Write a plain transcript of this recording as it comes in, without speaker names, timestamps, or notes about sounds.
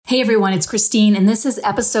Hey everyone, it's Christine, and this is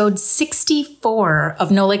episode 64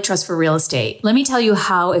 of No Like Trust for Real Estate. Let me tell you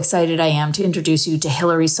how excited I am to introduce you to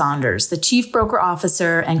Hilary Saunders, the Chief Broker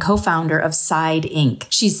Officer and co-founder of Side Inc.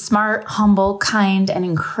 She's smart, humble, kind, and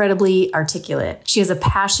incredibly articulate. She has a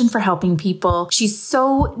passion for helping people. She's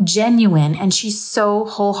so genuine, and she so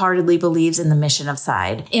wholeheartedly believes in the mission of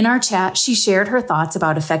Side. In our chat, she shared her thoughts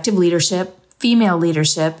about effective leadership, female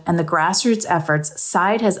leadership, and the grassroots efforts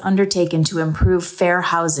Side has undertaken to improve fair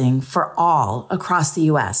housing for all across the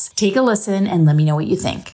U.S. Take a listen and let me know what you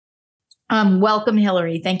think. Welcome,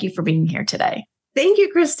 Hilary. Thank you for being here today. Thank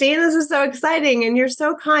you, Christine. This is so exciting, and you're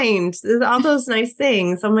so kind. All those nice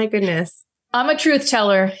things. Oh my goodness. I'm a truth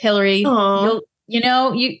teller, Hilary. We've known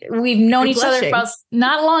each other for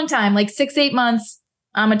not a long time, like 6-8 months.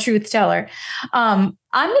 I'm a truth teller.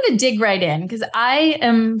 I'm going to dig right in because I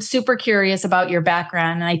am super curious about your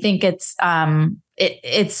background, and I think it's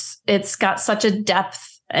got such a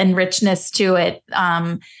depth and richness to it.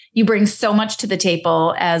 You bring so much to the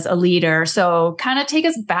table as a leader. So kind of take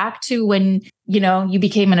us back to when, you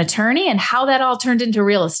became an attorney and how that all turned into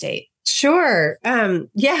real estate. Sure. I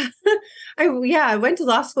went to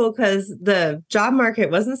law school because the job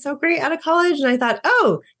market wasn't so great out of college. And I thought,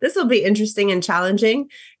 this will be interesting and challenging.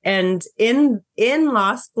 And in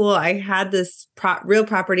law school, I had this real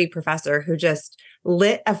property professor who just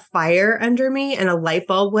lit a fire under me, and a light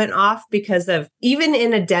bulb went off because of, even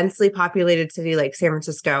in a densely populated city like San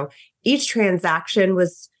Francisco, each transaction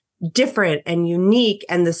was different and unique.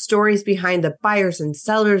 And the stories behind the buyers and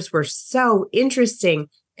sellers were so interesting.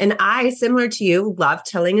 And I, similar to you, love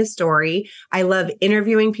telling a story. I love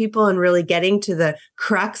interviewing people and really getting to the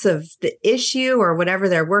crux of the issue or whatever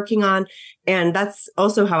they're working on. And that's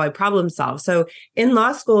also how I problem solve. So in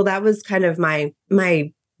law school, that was kind of my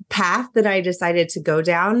path that I decided to go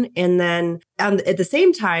down. And then at the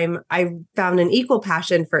same time, I found an equal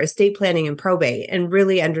passion for estate planning and probate and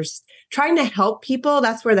really trying to help people.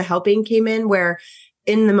 That's where the helping came in, where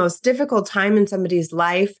in the most difficult time in somebody's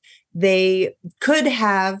life, they could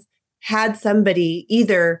have had somebody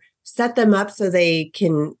either set them up so they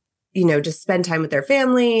can, just spend time with their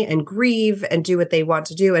family and grieve and do what they want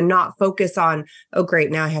to do and not focus on, oh, great,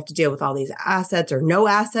 now I have to deal with all these assets or no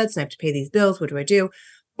assets and I have to pay these bills. What do I do?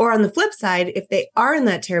 Or on the flip side, if they are in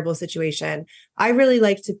that terrible situation, I really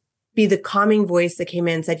like to be the calming voice that came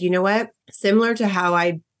in and said, you know what, similar to how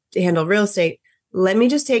I handle real estate, let me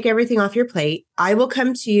just take everything off your plate. I will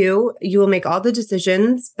come to you. You will make all the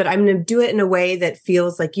decisions, but I'm going to do it in a way that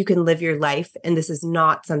feels like you can live your life. And this is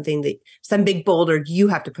not something that some big boulder you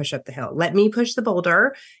have to push up the hill. Let me push the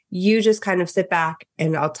boulder. You just kind of sit back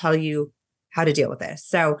and I'll tell you how to deal with this.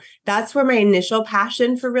 So that's where my initial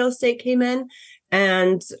passion for real estate came in.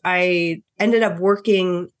 And I ended up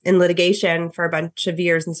working in litigation for a bunch of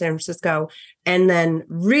years in San Francisco, and then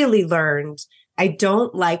really learned I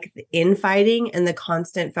don't like the infighting and the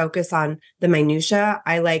constant focus on the minutia.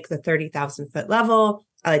 I like the 30,000 foot level.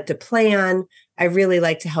 I like to plan. I really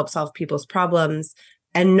like to help solve people's problems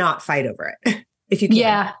and not fight over it. If you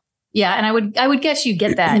can. Yeah. And I would guess you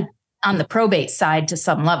get that on the probate side to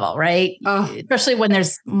some level, right? Especially when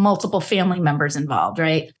there's multiple family members involved,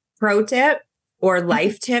 right? Pro tip or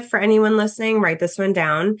life tip for anyone listening, write this one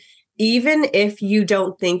down. Even if you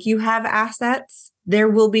don't think you have assets, there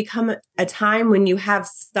will become a time when you have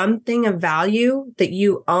something of value that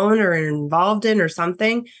you own or are involved in or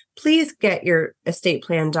something. Please get your estate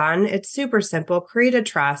plan done. It's super simple. Create a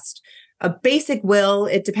trust, a basic will.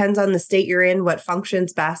 It depends on the state you're in, what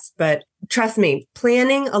functions best. But trust me,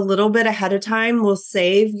 planning a little bit ahead of time will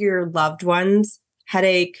save your loved ones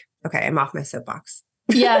headache. Okay, I'm off my soapbox.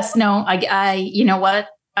 Yes, no, I you know what?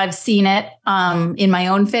 I've seen it in my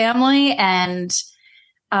own family. And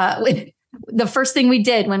the first thing we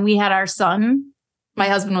did when we had our son, my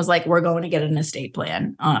husband was like, we're going to get an estate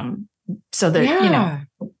plan. So that,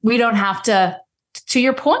 we don't have to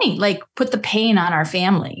your point, like put the pain on our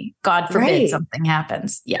family. God forbid something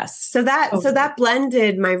happens. Yes. So that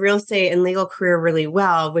blended my real estate and legal career really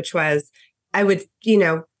well, which was I would,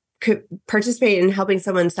 could participate in helping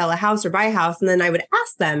someone sell a house or buy a house. And then I would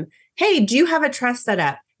ask them, hey, do you have a trust set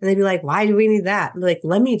up? And they'd be like, why do we need that? I'm like,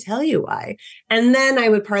 let me tell you why. And then I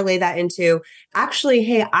would parlay that into, actually,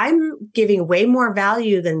 hey, I'm giving way more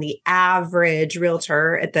value than the average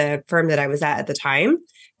realtor at the firm that I was at the time.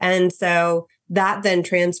 And so that then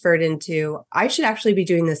transferred into, I should actually be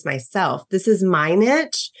doing this myself. This is my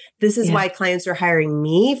niche. This is why clients are hiring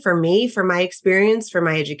me, for my experience, for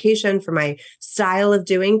my education, for my style of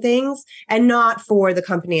doing things, and not for the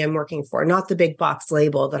company I'm working for, not the big box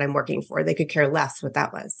label that I'm working for. They could care less what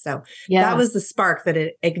that was. So that was the spark that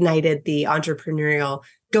it ignited the entrepreneurial,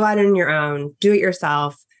 go out on your own, do it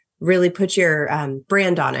yourself. really put your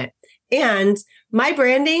brand on it. And my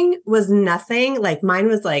branding was nothing like mine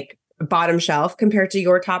was like bottom shelf compared to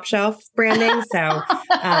your top shelf branding. So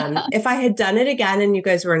if I had done it again and you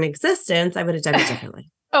guys were in existence, I would have done it differently.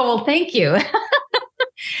 Oh, well, thank you.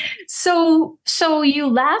 So you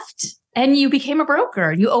left and you became a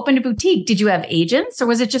broker. You opened a boutique. Did you have agents or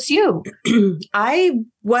was it just you? I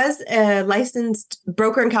was a licensed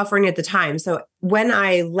broker in California at the time. So when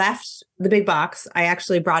I left the big box, I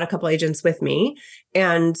actually brought a couple agents with me.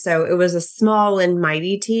 And so it was a small and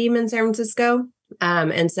mighty team in San Francisco.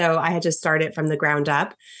 And so I had to start it from the ground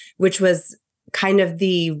up, which was kind of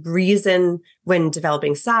the reason when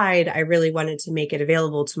developing Side, I really wanted to make it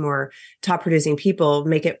available to more top producing people,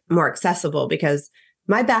 make it more accessible because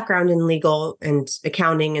my background in legal and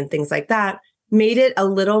accounting and things like that made it a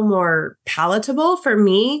little more palatable for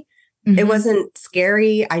me. Mm-hmm. It wasn't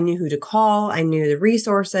scary. I knew who to call. I knew the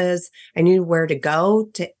resources. I knew where to go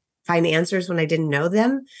to find answers when I didn't know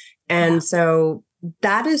them. And so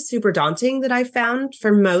that is super daunting that I found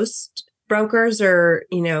for most brokers or,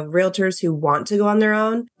 realtors who want to go on their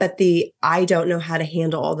own. But I don't know how to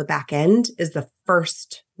handle all the back end is the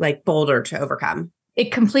first boulder to overcome.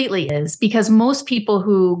 It completely is because most people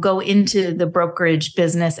who go into the brokerage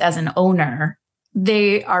business as an owner,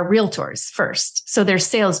 they are realtors first. So they're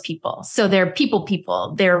salespeople. So they're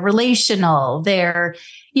people, they're relational. They're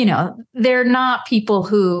not people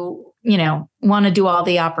who, want to do all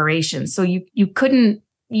the operations. So you couldn't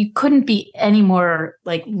be any more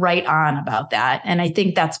right on about that. And I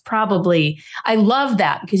think that's I love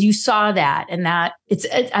that because you saw that and that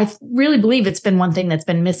I really believe it's been one thing that's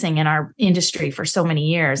been missing in our industry for so many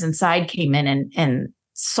years. And Side came in and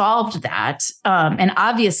solved that. And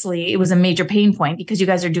obviously it was a major pain point because you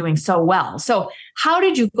guys are doing so well. So how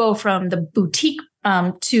did you go from the boutique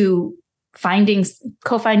to co-finding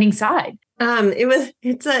Side?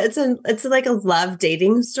 It's like a love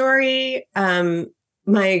dating story.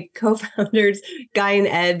 My co-founders, Guy and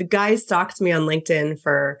Ed, Guy stalked me on LinkedIn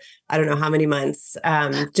for, I don't know how many months,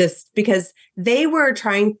 just because they were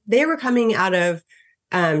coming out of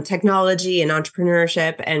technology and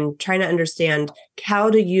entrepreneurship and trying to understand how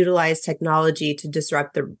to utilize technology to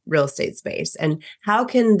disrupt the real estate space. And how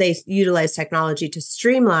can they utilize technology to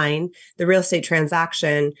streamline the real estate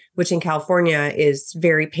transaction, which in California is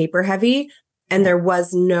very paper heavy, and there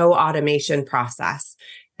was no automation process.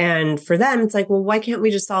 And for them, it's well, why can't we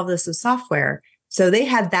just solve this with software? So they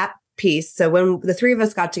had that piece. So when the three of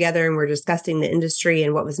us got together and were discussing the industry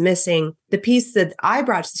and what was missing, the piece that I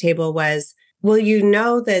brought to the table was, well,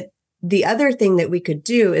 that the other thing that we could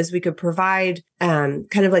do is we could provide kind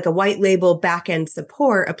of like a white label back-end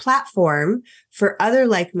support, a platform for other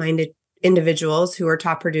like-minded individuals who are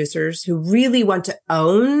top producers who really want to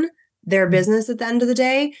own their business at the end of the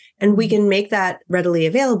day. And we can make that readily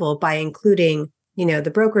available by including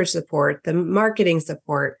the brokerage support, the marketing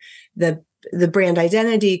support, the brand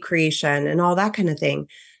identity creation and all that kind of thing.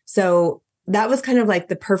 So that was kind of like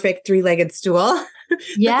the perfect three-legged stool the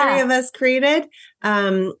three of us created.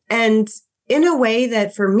 And in a way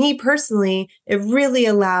that for me personally, it really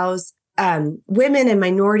allows women and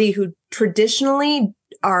minority who traditionally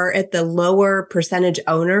are at the lower percentage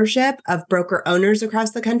ownership of broker owners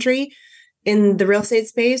across the country in the real estate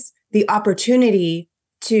space, the opportunity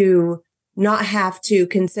to not have to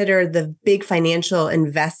consider the big financial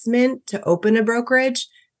investment to open a brokerage,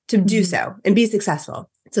 to do so and be successful.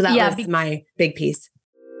 So that was my big piece.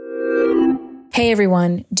 Hey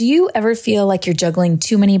everyone, do you ever feel like you're juggling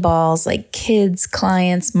too many balls like kids,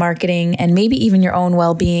 clients, marketing, and maybe even your own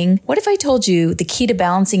well-being? What if I told you the key to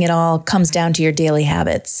balancing it all comes down to your daily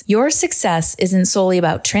habits? Your success isn't solely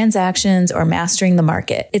about transactions or mastering the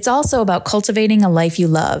market. It's also about cultivating a life you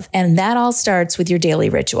love, and that all starts with your daily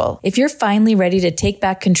ritual. If you're finally ready to take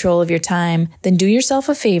back control of your time, then do yourself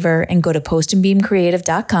a favor and go to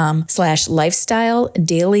postandbeamcreative.com/lifestyle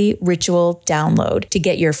daily ritual download to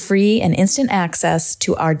get your free and instant access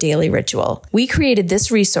to our daily ritual. We created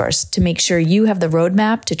this resource to make sure you have the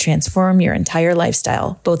roadmap to transform your entire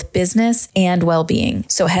lifestyle, both business and well-being.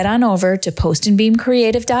 So head on over to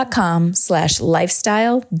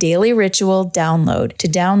postandbeamcreative.com/lifestyle daily ritual download to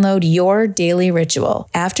download your daily ritual.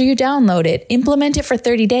 After you download it, implement it for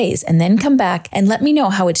 30 days and then come back and let me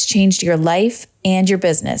know how it's changed your life and your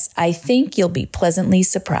business. I think you'll be pleasantly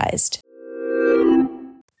surprised.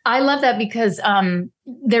 I love that because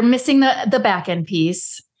they're missing the back end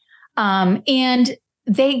piece, and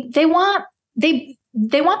they want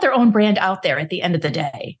their own brand out there at the end of the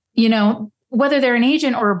day. Whether they're an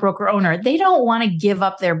agent or a broker owner, they don't want to give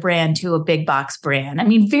up their brand to a big box brand. I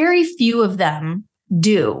mean, very few of them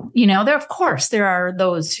do. Of course, there are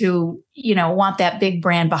those who, want that big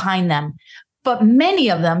brand behind them. But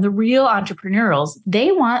many of them, the real entrepreneurials,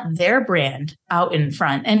 they want their brand out in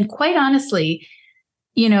front. And quite honestly,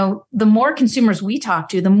 the more consumers we talk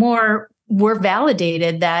to, the more we're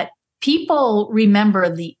validated that people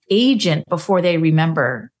remember the agent before they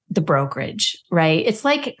remember the brokerage, right? It's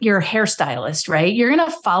like your hairstylist, right? You're going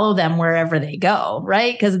to follow them wherever they go,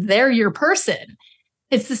 right? Because they're your person.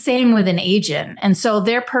 It's the same with an agent. And so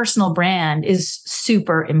their personal brand is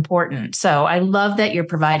super important. So I love that you're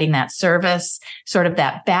providing that service, sort of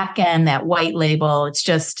that back end, that white label.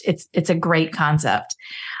 It's a great concept.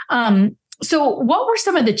 So what were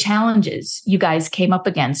some of the challenges you guys came up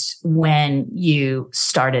against when you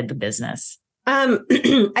started the business? I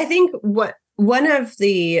think one of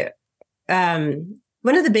the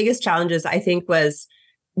biggest challenges, I think, was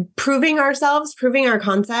proving our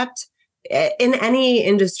concept. In any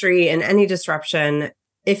industry, in any disruption,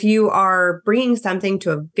 if you are bringing something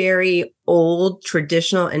to a very old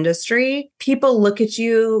traditional industry, people look at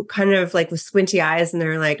you kind of like with squinty eyes and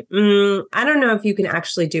they're like, I don't know if you can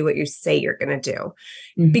actually do what you say you're going to do.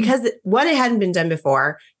 Mm-hmm. Because one, it hadn't been done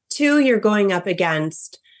before. Two, you're going up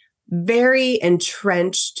against very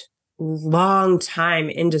entrenched,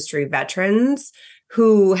 long-time industry veterans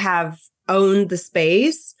who have owned the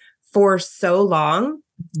space for so long.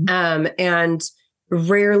 And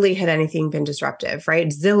rarely had anything been disruptive, right?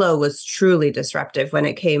 Zillow was truly disruptive when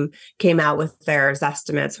it came out with their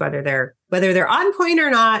estimates, whether they're on point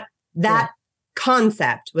or not. That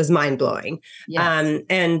concept was mind blowing. Yes.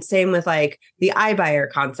 And same with like the iBuyer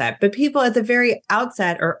concept. But people at the very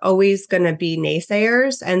outset are always going to be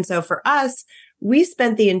naysayers. And so for us, we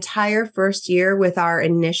spent the entire first year with our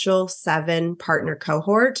initial 7 partner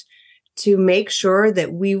cohort to make sure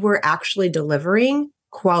that we were actually delivering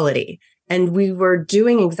quality. And we were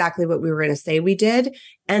doing exactly what we were going to say we did.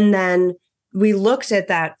 And then we looked at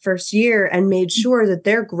that first year and made sure that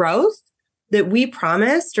their growth that we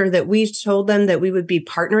promised or that we told them that we would be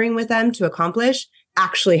partnering with them to accomplish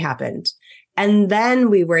actually happened. And then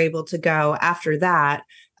we were able to go after that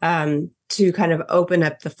to kind of open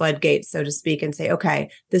up the floodgates, so to speak, and say, okay,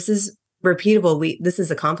 this is repeatable. This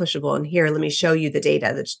is accomplishable. And here, let me show you the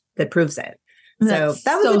data that proves it. So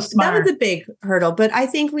that was a big hurdle, but I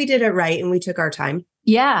think we did it right and we took our time.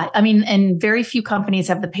 Yeah. I mean, and very few companies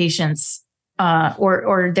have the patience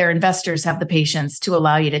or their investors have the patience to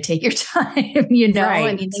allow you to take your time, Right. I mean,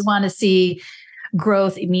 they want to see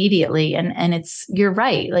growth immediately. And you're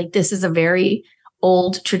right. Like this is a very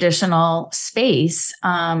old traditional space,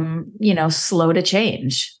 slow to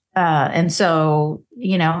change. And so,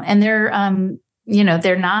 and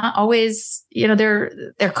they're not always,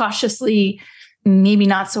 they're cautiously maybe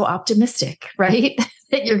not so optimistic, right?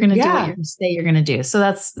 That you're going to do what you're going to say you're going to do. So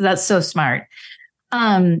that's so smart.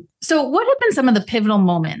 So what have been some of the pivotal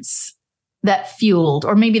moments that fueled,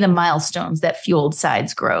 or maybe the milestones that fueled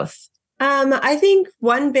Side's growth? I think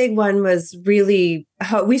one big one was really,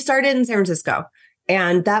 we started in San Francisco,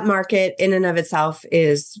 and that market in and of itself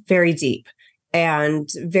is very deep and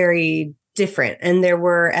very different. And there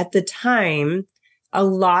were at the time a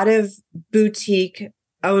lot of boutique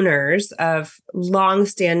owners of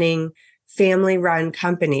longstanding family-run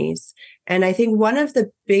companies. And I think one of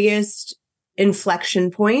the biggest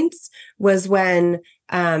inflection points was when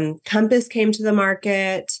Compass came to the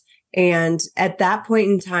market. And at that point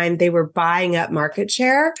in time, they were buying up market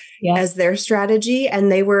share as their strategy.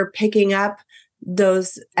 And they were picking up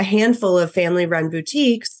a handful of family-run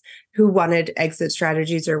boutiques who wanted exit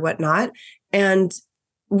strategies or whatnot. And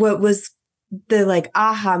what was the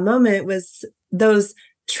aha moment was those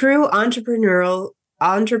true entrepreneurial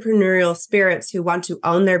spirits who want to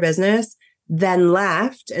own their business then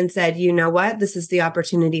left and said, you know what, this is the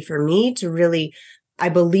opportunity for me to really, I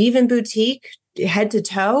believe in boutique head to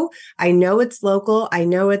toe. I know it's local. I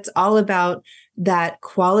know it's all about that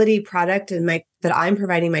quality product and that I'm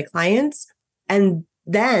providing my clients. And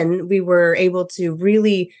then we were able to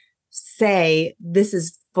really say, this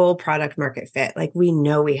is full product market fit. Like we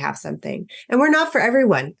know we have something, and we're not for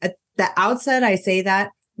everyone. At the outset, I say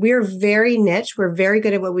that we're very niche. We're very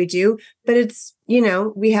good at what we do, but it's,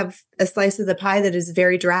 we have a slice of the pie that is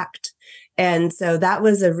very direct. And so that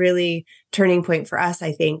was a really turning point for us,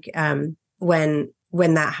 I think, when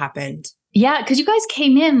that happened. Yeah, because you guys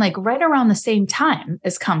came in right around the same time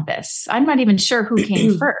as Compass. I'm not even sure who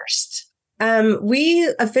came first. We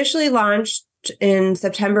officially launched in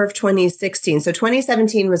September of 2016. So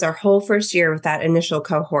 2017 was our whole first year with that initial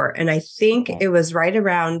cohort. And I think it was right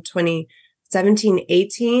around 2017,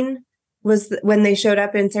 18 was when they showed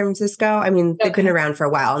up in San Francisco. I mean, they've been around for a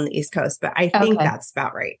while on the East Coast, but I think that's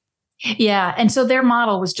about right. Yeah. And so their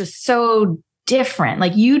model was just so different.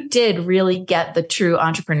 Like you did really get the true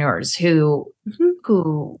entrepreneurs who,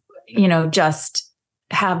 just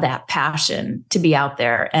have that passion to be out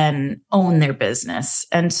there and own their business.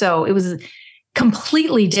 And so it was a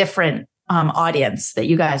completely different audience that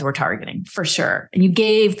you guys were targeting for sure. And you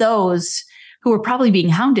gave those who were probably being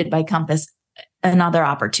hounded by Compass another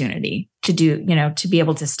opportunity to do, to be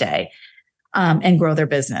able to stay and grow their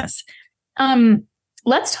business.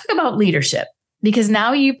 Let's talk about leadership, because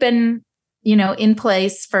now you've been, in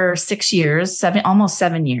place for 6 years, almost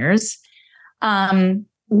 7 years.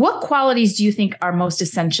 What qualities do you think are most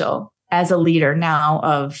essential as a leader now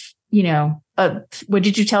of, what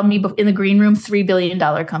did you tell me in the green room? $3 billion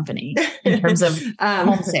company in terms of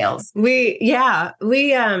home sales.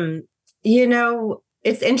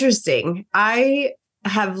 It's interesting. I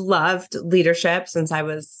have loved leadership since I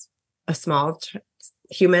was a small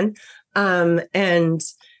human. And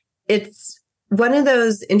it's one of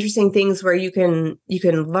those interesting things where you can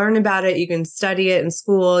learn about it, you can study it in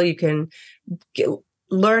school, you can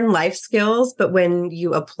learn life skills, but when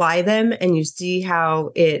you apply them and you see how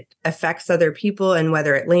it affects other people and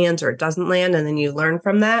whether it lands or it doesn't land, and then you learn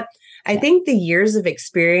from that, I think the years of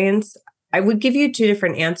experience, I would give you two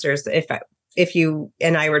different answers if you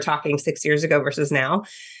and I were talking 6 years ago versus now.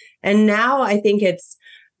 And now I think it's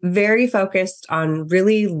very focused on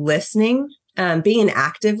really listening, being an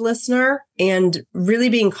active listener, and really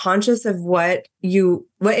being conscious of what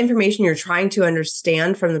information you're trying to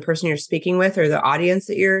understand from the person you're speaking with or the audience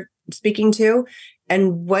that you're speaking to,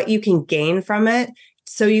 and what you can gain from it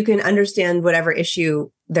so you can understand whatever issue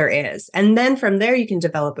there is. And then from there, you can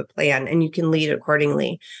develop a plan and you can lead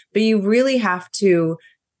accordingly. But you really have to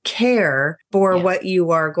care for what you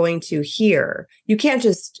are going to hear. You can't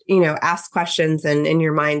just, ask questions and in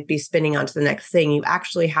your mind be spinning onto the next thing. You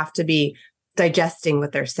actually have to be digesting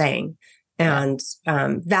what they're saying and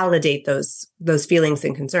validate those feelings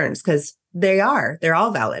and concerns, because they're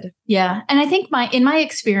all valid. Yeah. And I think in my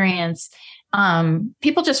experience,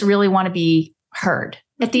 people just really want to be heard.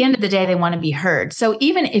 At the end of the day, they want to be heard. So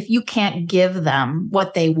even if you can't give them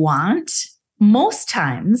what they want, most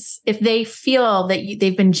times, if they feel that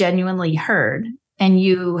they've been genuinely heard and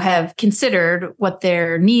you have considered what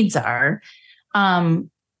their needs are,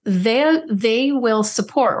 they will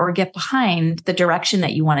support or get behind the direction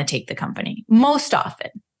that you want to take the company most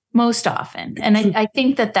often. And I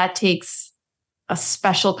think that takes a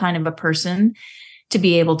special kind of a person to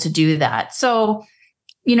be able to do that. So,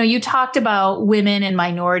 you talked about women and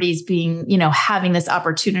minorities being, having this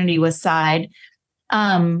opportunity with Side.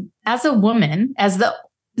 As a woman, as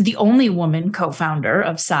the only woman co-founder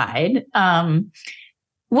of Side,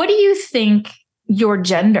 what do you think your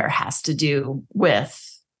gender has to do with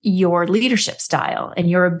your leadership style and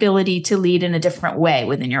your ability to lead in a different way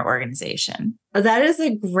within your organization? That is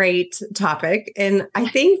a great topic. And I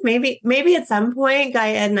think maybe at some point,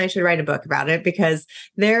 Guy Ed and I should write a book about it, because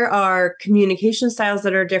there are communication styles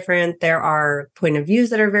that are different. There are point of views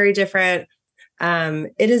that are very different.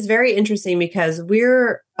 It is very interesting because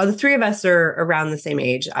the three of us are around the same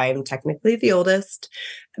age. I'm technically the oldest,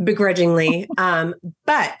 begrudgingly.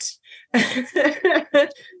 But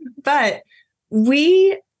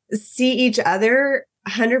we see each other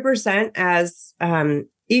 100% as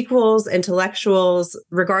equals, intellectuals,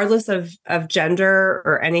 regardless of gender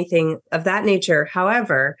or anything of that nature.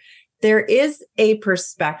 However, there is a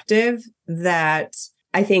perspective that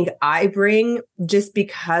I think I bring just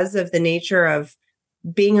because of the nature of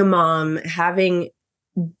being a mom, having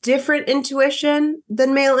different intuition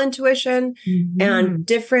than male intuition, and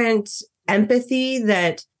different empathy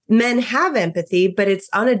that men have empathy, but it's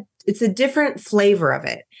a different flavor of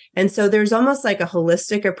it. And so there's almost like a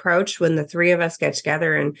holistic approach when the three of us get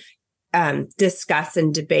together and discuss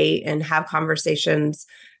and debate and have conversations,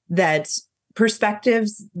 that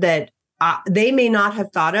perspectives that they may not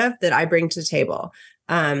have thought of that I bring to the table.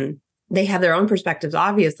 They have their own perspectives,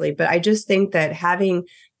 obviously, but I just think that having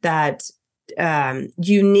that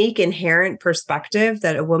unique inherent perspective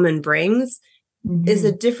that a woman brings is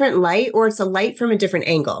a different light, or it's a light from a different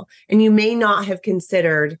angle. And you may not have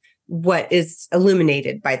considered what is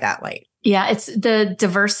illuminated by that light. Yeah, it's the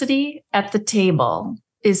diversity at the table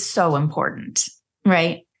is so important,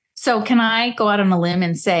 right? So can I go out on a limb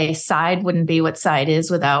and say Side wouldn't be what Side is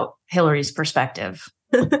without Hilary's perspective?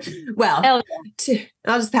 Well,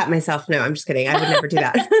 I'll just pat myself. No, I'm just kidding. I would never do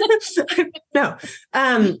that. No.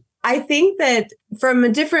 I think that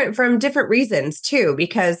from different reasons too,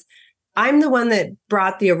 because I'm the one that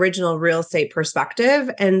brought the original real estate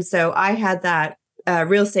perspective. And so I had that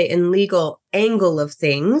real estate and legal angle of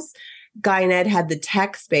things. Guy and Ed had the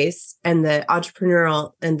tech space and the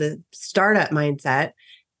entrepreneurial and the startup mindset.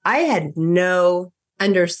 I had no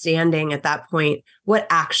understanding at that point what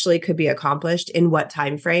actually could be accomplished in what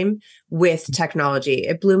time frame with technology.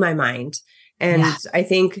 It blew my mind. And I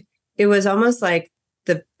think it was almost like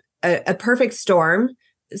a perfect storm,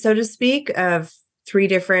 so to speak, of three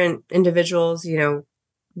different individuals,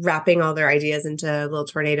 wrapping all their ideas into a little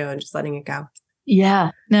tornado and just letting it go.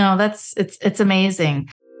 Yeah, no, it's amazing.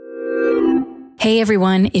 Hey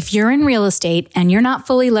everyone, if you're in real estate and you're not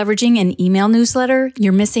fully leveraging an email newsletter,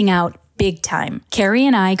 you're missing out big time. Carrie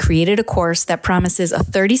and I created a course that promises a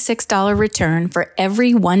 $36 return for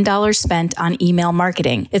every $1 spent on email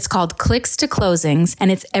marketing. It's called Clicks to Closings,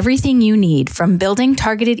 and it's everything you need from building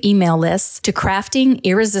targeted email lists to crafting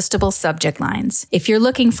irresistible subject lines. If you're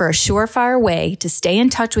looking for a surefire way to stay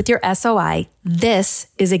in touch with your SOI, this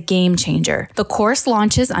is a game changer. The course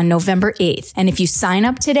launches on November 8th, and if you sign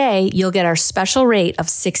up today, you'll get our special rate of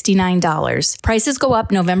 $69. Prices go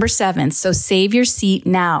up November 7th, so save your seat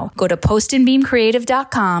now. Go to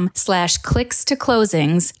postandbeamcreative.com/clicks to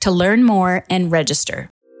closings to learn more and register.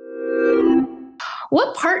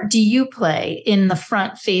 What part do you play in the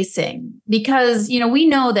front facing? Because, we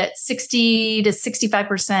know that 60 to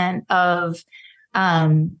 65% of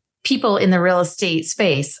people in the real estate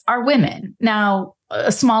space are women. Now,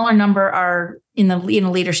 a smaller number are in a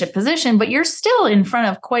leadership position, but you're still in front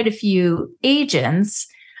of quite a few agents.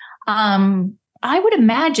 I would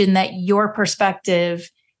imagine that your perspective,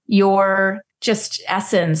 your just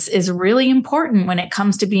essence is really important when it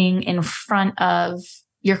comes to being in front of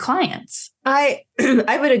your clients. I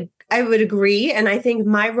would agree. And I think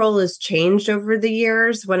my role has changed over the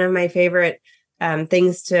years. One of my favorite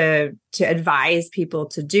things to advise people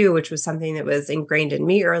to do, which was something that was ingrained in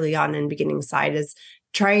me early on in beginning side, is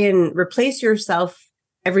try and replace yourself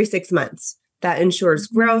every 6 months. That ensures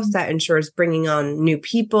growth, that ensures bringing on new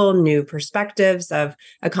people, new perspectives of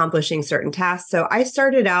accomplishing certain tasks. So I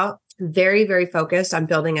started out very, very focused on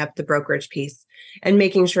building up the brokerage piece and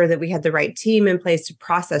making sure that we had the right team in place to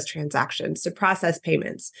process transactions, to process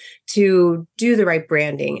payments, to do the right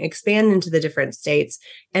branding, expand into the different states,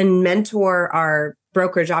 and mentor our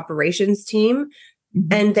brokerage operations team.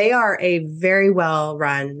 Mm-hmm. And they are a very well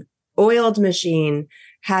run, oiled machine,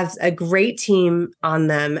 has a great team on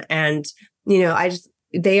them. And,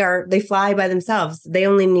 they fly by themselves. I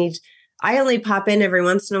only pop in every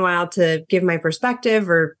once in a while to give my perspective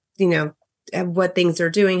or, what things they're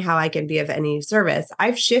doing, how I can be of any service.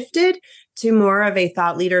 I've shifted to more of a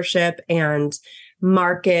thought leadership and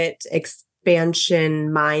market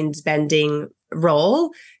expansion, mind bending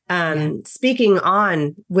role, speaking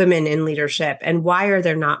on women in leadership and why are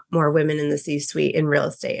there not more women in the C-suite in real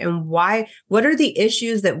estate, and what are the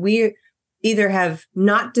issues that we either have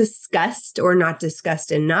not discussed or not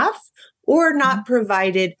discussed enough, or not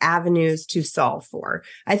provided avenues to solve for.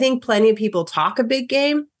 I think plenty of people talk a big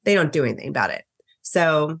game. They don't do anything about it.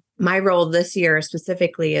 So my role this year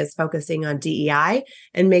specifically is focusing on DEI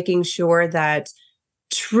and making sure that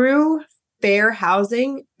true fair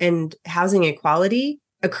housing and housing equality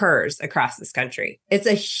occurs across this country. It's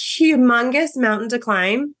a humongous mountain to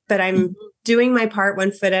climb, but I'm doing my part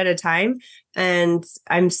 1 foot at a time. And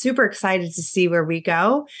I'm super excited to see where we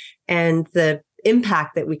go and the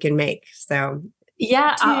impact that we can make. So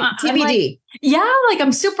yeah, TBD.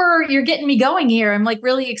 I'm super, you're getting me going here. I'm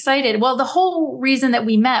really excited. Well, the whole reason that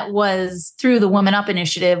we met was through the Women Up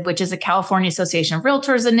Initiative, which is a California Association of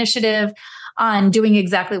Realtors initiative on doing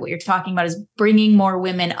exactly what you're talking about, is bringing more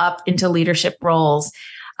women up into leadership roles.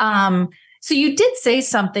 So you did say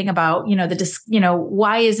something about,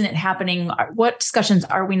 why isn't it happening? What discussions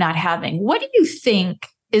are we not having? What do you think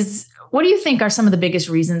are some of the biggest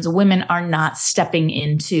reasons women are not stepping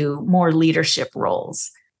into more leadership roles?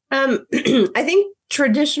 I think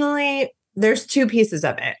traditionally there's 2 pieces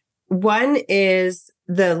of it. One is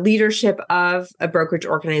the leadership of a brokerage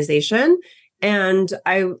organization. And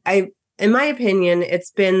I, in my opinion, it's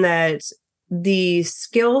been that the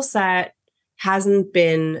skill set hasn't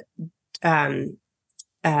been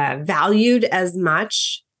valued as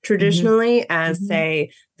much traditionally as,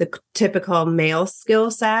 say, the typical male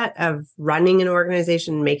skill set of running an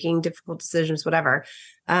organization, making difficult decisions, whatever.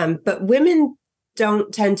 But women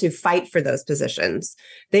don't tend to fight for those positions.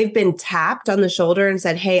 They've been tapped on the shoulder and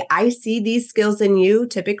said, hey, I see these skills in you,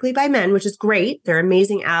 typically by men, which is great. They're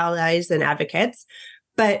amazing allies and advocates,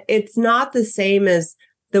 but it's not the same as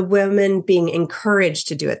the women being encouraged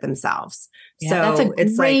to do it themselves. Yeah, so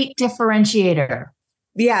that's a great differentiator.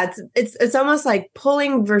 Yeah, it's almost like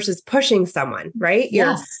pulling versus pushing someone, right?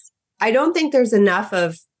 Yes. I don't think there's enough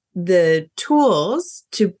of the tools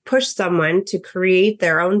to push someone to create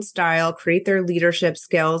their own style, create their leadership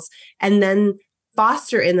skills, and then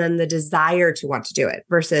foster in them the desire to want to do it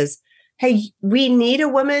versus, hey, we need a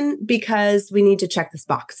woman because we need to check this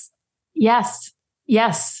box. Yes,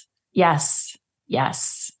 yes, yes,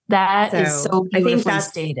 yes. That is so beautifully I think that's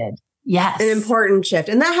stated. Yes. An important shift.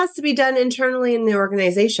 And that has to be done internally in the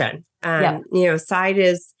organization. Side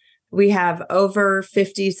is, we have over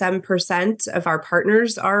 57% of our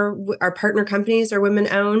partners our partner companies are women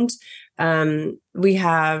owned. We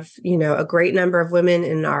have, a great number of women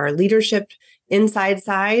in our leadership inside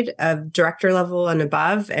side of director level and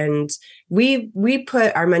above. And we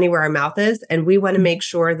put our money where our mouth is, and we want to make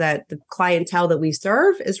sure that the clientele that we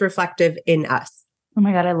serve is reflective in us. Oh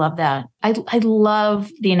my God, I love that. I love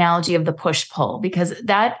the analogy of the push-pull, because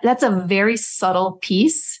that's a very subtle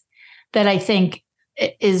piece that I think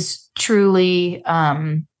is truly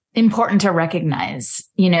important to recognize,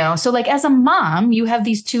 So like as a mom, you have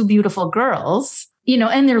these two beautiful girls,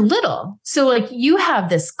 and they're little. So like you have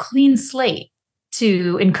this clean slate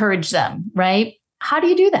to encourage them, right? How do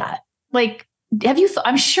you do that? Like,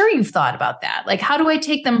 I'm sure you've thought about that. Like, how do I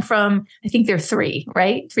take them from, I think they're 3,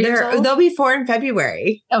 right? 3 years old? They'll be 4 in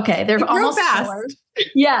February. Okay. They're almost fast. 4.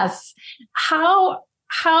 Yes. How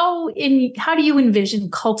do you envision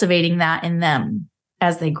cultivating that in them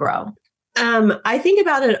as they grow? I think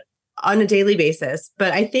about it on a daily basis,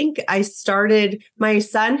 but I think I started, my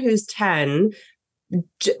son who's 10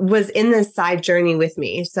 was in this side journey with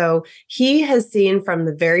me. So he has seen from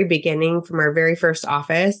the very beginning, from our very first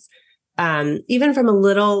office, even from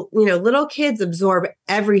little kids absorb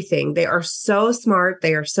everything. They are so smart.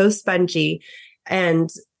 They are so spongy. And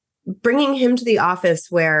bringing him to the office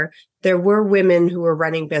where there were women who were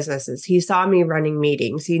running businesses, he saw me running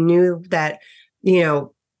meetings. He knew that,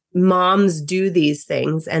 moms do these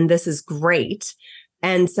things and this is great.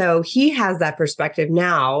 And so he has that perspective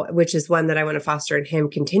now, which is one that I want to foster in him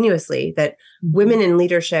continuously, that women in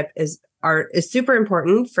leadership is super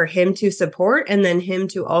important for him to support, and then him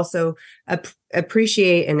to also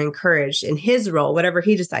appreciate and encourage in his role, whatever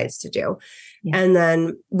he decides to do. Yeah. And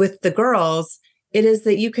then with the girls, it is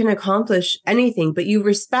that you can accomplish anything, but you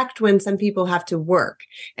respect when some people have to work.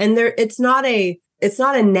 And it's not a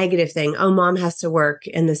negative thing. Oh, mom has to work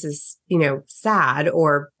and this is, sad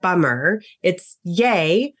or bummer. It's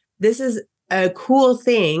yay. This is a cool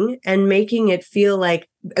thing, and making it feel like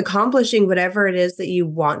accomplishing whatever it is that you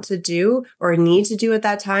want to do or need to do at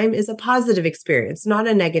that time is a positive experience, not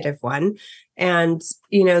a negative one. And,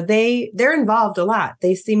 they're involved a lot.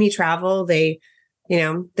 They see me travel. They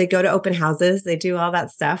go to open houses. They do all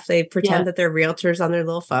that stuff. They pretend that they're realtors on their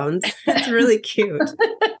little phones. It's really cute.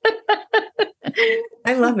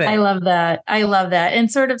 I love it. I love that.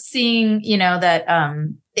 And sort of seeing, that,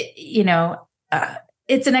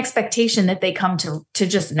 it's an expectation that they come to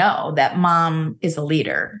just know that mom is a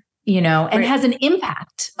leader, and has an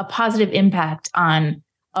impact, a positive impact on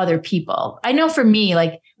other people. I know for me,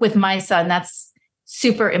 like with my son, that's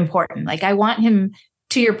super important. Like I want him,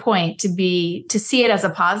 to your point, to see it as a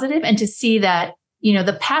positive, and to see that,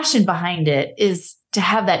 the passion behind it is to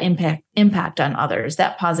have that impact on others,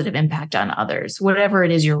 that positive impact on others, whatever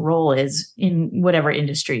it is your role is in whatever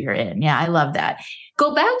industry you're in. Yeah, I love that.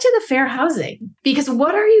 Go back to the fair housing, because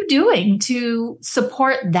what are you doing to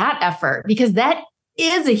support that effort? Because that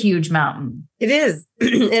is a huge mountain. It is.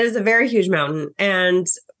 It is a very huge mountain, and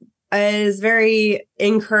it is very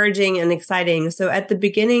encouraging and exciting. So at the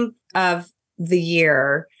beginning of the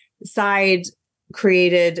year, SIDE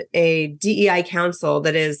created a DEI council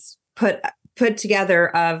that is put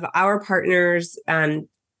together of our partners,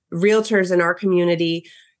 realtors in our community,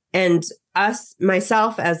 and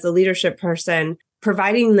myself as the leadership person,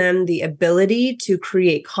 providing them the ability to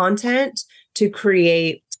create content, to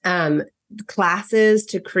create classes,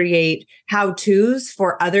 to create how-tos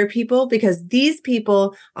for other people, because these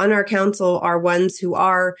people on our council are ones who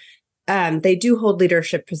are they do hold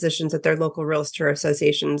leadership positions at their local realtor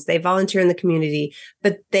associations. They volunteer in the community,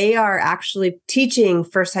 but they are actually teaching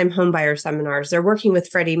first-time homebuyer seminars. They're working with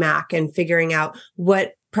Freddie Mac and figuring out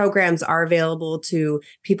what programs are available to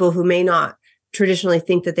people who may not traditionally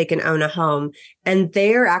think that they can own a home. And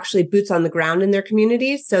they are actually boots on the ground in their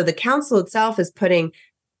communities. So the council itself is putting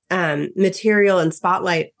material and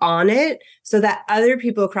spotlight on it so that other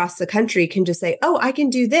people across the country can just say, oh, I can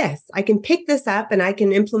do this. I can pick this up and I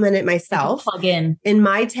can implement it myself. Plug in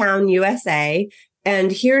my town, USA.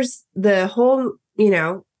 And here's the whole,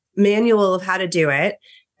 manual of how to do it.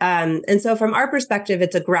 And so from our perspective,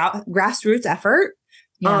 it's a grassroots effort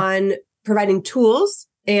on providing tools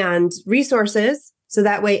and resources So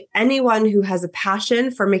that way, anyone who has a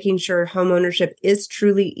passion for making sure home ownership is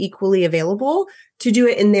truly equally available to do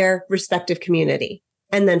it in their respective community.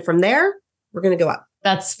 And then from there, we're going to go up.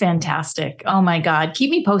 That's fantastic. Oh my God. Keep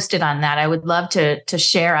me posted on that. I would love to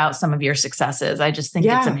share out some of your successes. I just think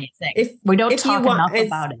it's amazing. We don't talk enough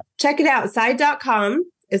about it. Check it out. Side.com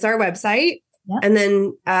is our website. Yep. And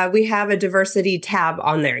then we have a diversity tab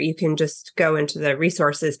on there. You can just go into the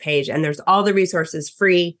resources page and there's all the resources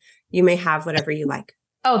free. You may have whatever you like.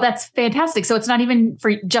 Oh, that's fantastic. So it's not even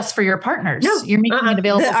just for your partners. No, you're making it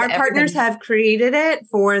available. Our partners have created it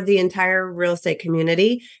for the entire real estate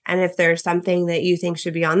community. And if there's something that you think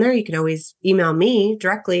should be on there, you can always email me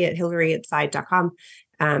directly at hilary@side.com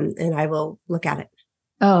and I will look at it.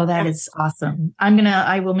 Oh, that is awesome.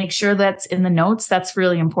 I will make sure that's in the notes. That's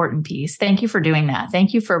really important piece. Thank you for doing that.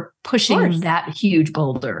 Thank you for pushing that huge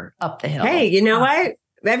boulder up the hill. Hey, you know what?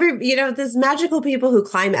 There's magical people who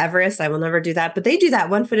climb Everest. I will never do that, but they do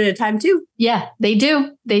that 1 foot at a time too. Yeah, they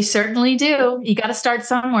do. They certainly do. You got to start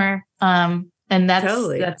somewhere. And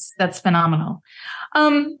that's phenomenal.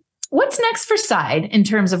 What's next for Side in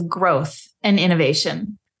terms of growth and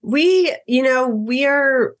innovation? We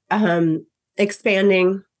are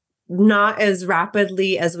expanding not as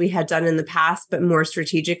rapidly as we had done in the past, but more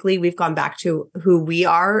strategically. We've gone back to who we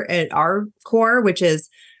are at our core, which is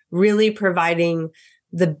really providing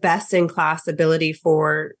the best in class ability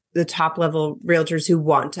for the top level realtors who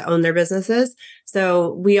want to own their businesses.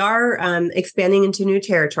 So we are expanding into new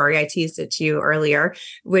territory. I teased it to you earlier,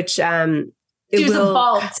 which she was a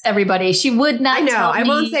vault, everybody. She would not. I know. I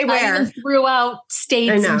won't say where. I even threw out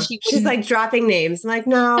states. I know. She's like dropping names. I'm like,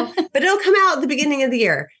 no, but it'll come out at the beginning of the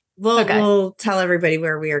year. We'll tell everybody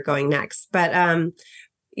where we are going next. But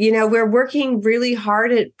we're working really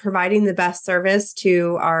hard at providing the best service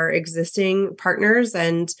to our existing partners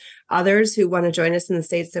and others who want to join us in the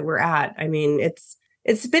states that we're at. I mean,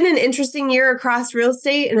 it's been an interesting year across real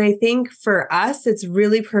estate. And I think for us, it's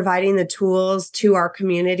really providing the tools to our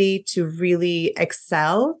community to really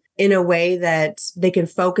excel in a way that they can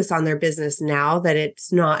focus on their business now that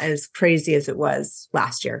it's not as crazy as it was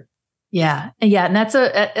last year. Yeah. And that's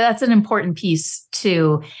an important piece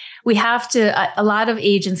too. We have to, a lot of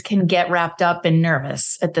agents can get wrapped up and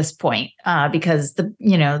nervous at this point because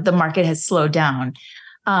the market has slowed down.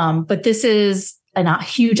 But this is a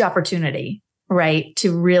huge opportunity, right?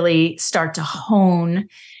 To really start to hone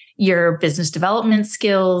your business development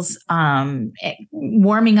skills,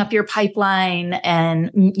 warming up your pipeline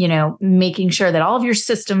and, making sure that all of your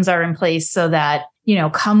systems are in place so that,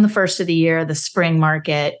 come the first of the year, the spring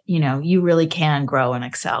market, you really can grow and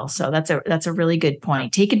excel. So that's a really good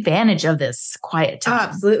point. Take advantage of this quiet time. Oh,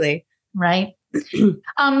 absolutely. Right.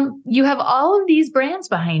 You have all of these brands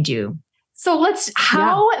behind you. So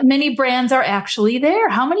how many brands are actually there?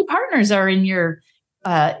 How many partners are in your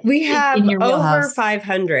we have over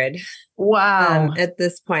 500. Wow. At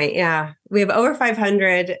this point. Yeah. We have over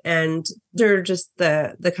 500 and they're just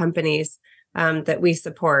the companies that we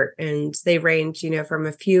support. And they range, from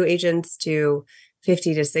a few agents to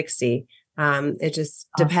 50 to 60. It just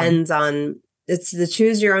depends on, it's the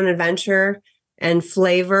choose your own adventure and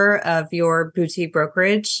flavor of your boutique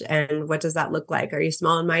brokerage. And what does that look like? Are you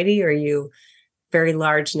small and mighty or are you very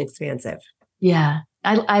large and expansive? Yeah.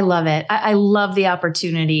 I love it. I love the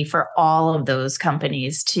opportunity for all of those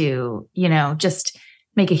companies to, just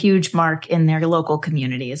make a huge mark in their local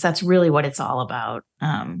communities. That's really what it's all about.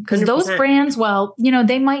 Because those brands,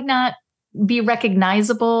 they might not be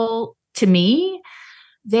recognizable to me.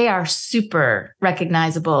 They are super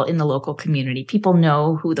recognizable in the local community. People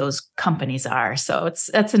know who those companies are. So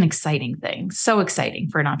that's an exciting thing. So exciting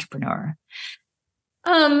for an entrepreneur.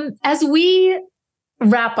 As we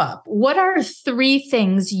wrap up, what are 3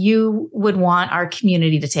 things you would want our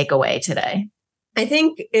community to take away today? I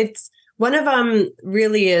think it's one of them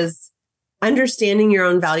really is understanding your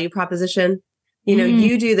own value proposition.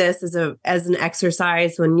 You do this as an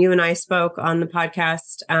exercise. When you and I spoke on the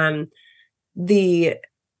podcast, it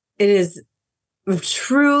is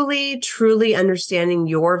truly understanding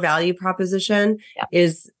your value proposition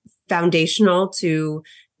is foundational to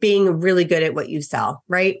being really good at what you sell,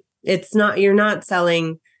 right? You're not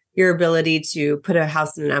selling your ability to put a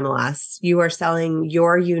house in an MLS. You are selling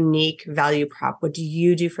your unique value prop. What do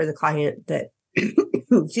you do for the client that,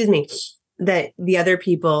 excuse me, that the other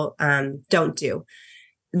people don't do?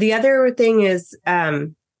 The other thing is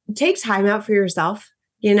take time out for yourself,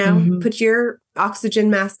 put your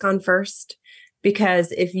oxygen mask on first,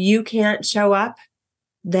 because if you can't show up,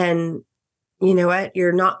 then you know what?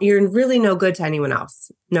 You're really no good to anyone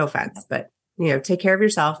else. No offense, but take care of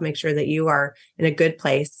yourself, make sure that you are in a good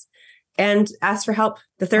place. and ask for help.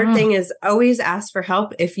 The third thing is always ask for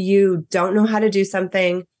help. If you don't know how to do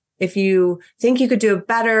something, if you think you could do it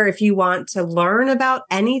better, if you want to learn about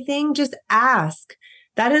anything, just ask.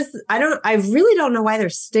 I really don't know why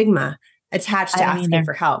there's stigma attached to asking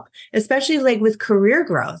for help, especially like with career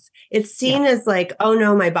growth. It's seen as like, oh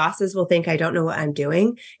no, my bosses will think I don't know what I'm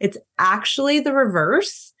doing. It's actually the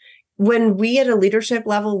reverse. When we at a leadership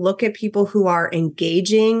level look at people who are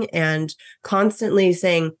engaging and constantly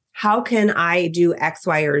saying, how can I do X,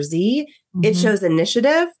 Y, or Z? It shows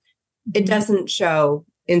initiative. It doesn't show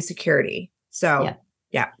insecurity. So,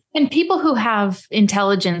 yeah. And people who have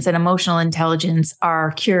intelligence and emotional intelligence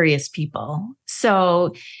are curious people.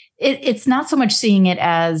 So it's not so much seeing it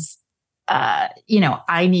as, I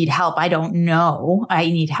need help. I don't know. I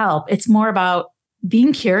need help. It's more about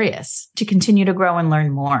being curious to continue to grow and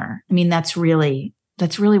learn more. I mean, that's really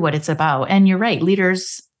what it's about. And you're right.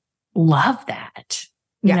 Leaders love that.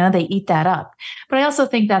 You know, they eat that up. But I also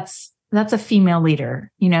think that's a female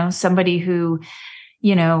leader, somebody who,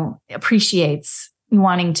 appreciates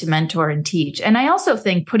wanting to mentor and teach. And I also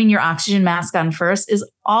think putting your oxygen mask on first is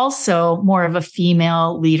also more of a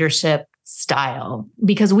female leadership style,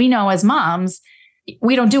 because we know as moms,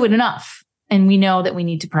 we don't do it enough. And we know that we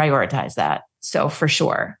need to prioritize that. So for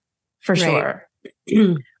sure.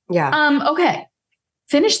 Yeah. Okay.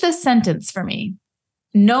 Finish this sentence for me.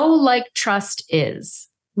 Know, like, trust is.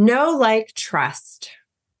 Know, like, trust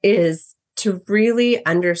is to really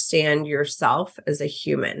understand yourself as a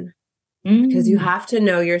human. Because you have to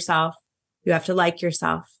know yourself, you have to like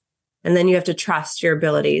yourself, and then you have to trust your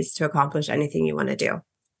abilities to accomplish anything you want to do.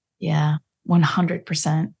 Yeah,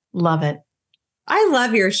 100%. Love it. I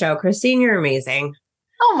love your show, Christine. You're amazing.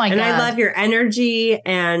 Oh my God. And I love your energy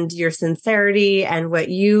and your sincerity and what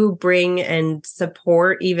you bring and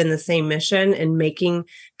support even the same mission and making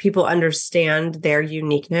people understand their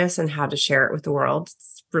uniqueness and how to share it with the world.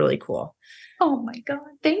 It's really cool. Oh my God.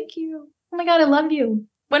 Thank you. Oh my God. I love you.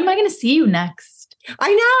 When am I going to see you next?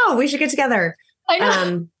 I know. We should get together. I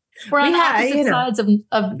know. We're on opposite sides of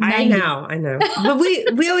 90. I know. But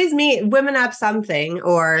we always meet Women Up something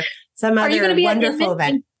or some other wonderful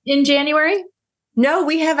event. In January? No,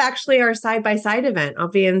 we have actually our side-by-side event. I'll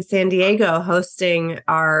be in San Diego hosting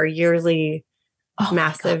our yearly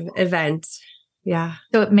massive event. Yeah.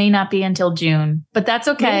 So it may not be until June, but that's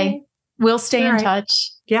okay. Maybe. We'll stay in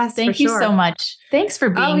touch. Yes, thank you so much. Thanks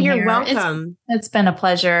for being here. Oh, you're welcome. It's been a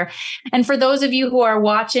pleasure. And for those of you who are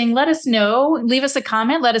watching, let us know. Leave us a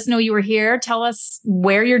comment. Let us know you were here. Tell us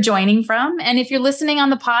where you're joining from. And if you're listening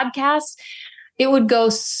on the podcast, it would go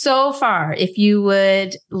so far if you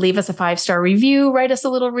would leave us a 5-star review, write us a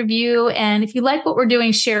little review. And if you like what we're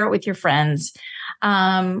doing, share it with your friends.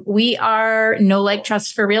 We are No Like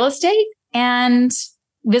Trust for Real Estate, and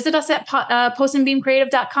visit us at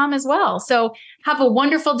postandbeamcreative.com as well. So have a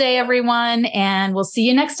wonderful day, everyone, and we'll see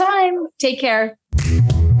you next time. Take care.